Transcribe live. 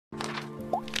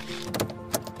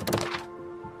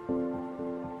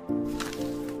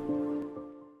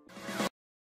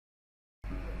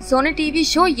Sony TV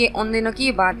show Ye Un Dino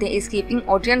Ki Baat Hai is keeping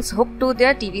audience hooked to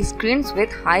their TV screens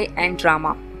with high-end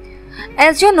drama.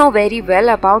 As you know very well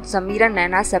about Sameer and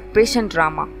Naina's separation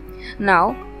drama,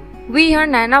 now we hear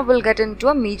Naina will get into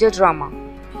a major drama.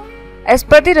 As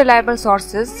per the reliable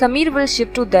sources, Sameer will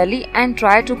ship to Delhi and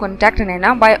try to contact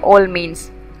Naina by all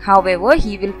means. However,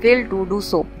 he will fail to do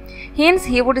so. Hence,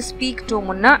 he would speak to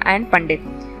Munna and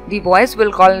Pandit. The boys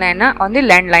will call Naina on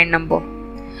the landline number,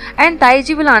 and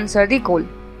Tyaji will answer the call.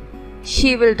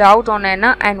 She will doubt on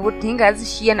Naina and would think as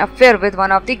she an affair with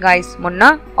one of the guys, Munna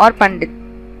or Pandit.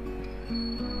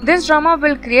 This drama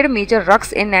will create major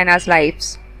rucks in Naina's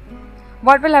lives.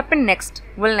 What will happen next?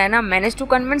 Will Naina manage to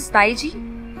convince Tyaji?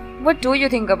 What do you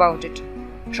think about it?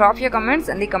 Drop your comments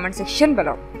in the comment section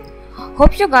below.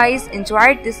 Hope you guys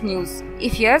enjoyed this news.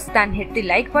 If yes, then hit the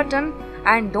like button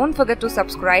and don't forget to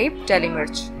subscribe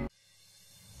Tellymirch.